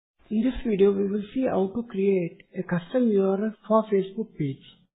In this video, we will see how to create a custom URL for Facebook page.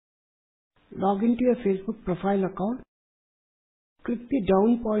 Log into your Facebook profile account. Click the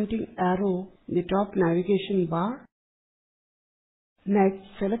down pointing arrow in the top navigation bar. Next,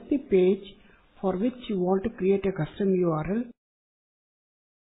 select the page for which you want to create a custom URL.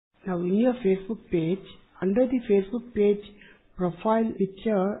 Now in your Facebook page, under the Facebook page profile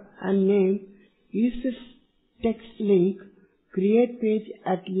picture and name, use this text link create page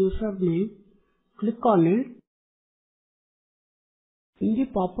at username. Click on it. In the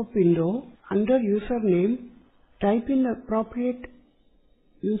pop-up window, under username, type in the appropriate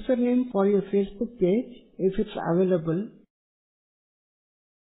username for your Facebook page if it's available.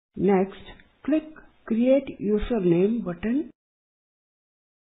 Next, click Create Username button.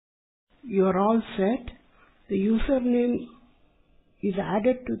 You are all set. The username is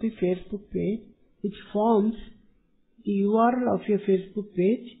added to the Facebook page, which forms the URL of your Facebook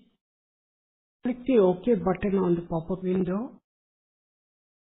page. Click the OK button on the pop-up window.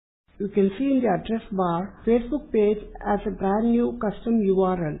 You can see in the address bar, Facebook page as a brand new custom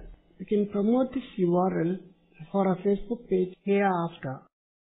URL. You can promote this URL for a Facebook page hereafter.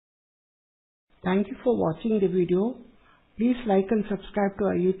 Thank you for watching the video. Please like and subscribe to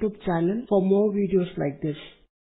our YouTube channel for more videos like this.